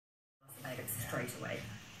straight away.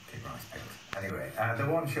 Rice paint. Anyway,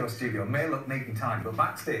 the One Show studio may look neat and tidy, but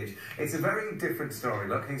backstage, it's a very different story.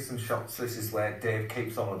 Look, here's some shots. This is where Dave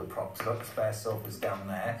keeps all of the props. Look, spare sofas down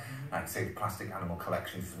there. Like, say, the plastic animal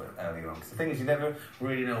collections earlier on. Because the thing is, you never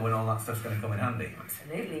really know when all that stuff's going to come in handy.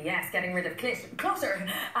 Absolutely, yes. Getting rid of clutter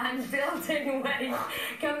and building waste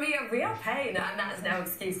can be a real pain, and that's no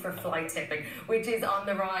excuse for fly tipping, which is on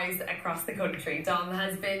the rise across the country. Dom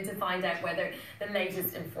has been to find out whether the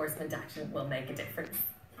latest enforcement action will make a difference.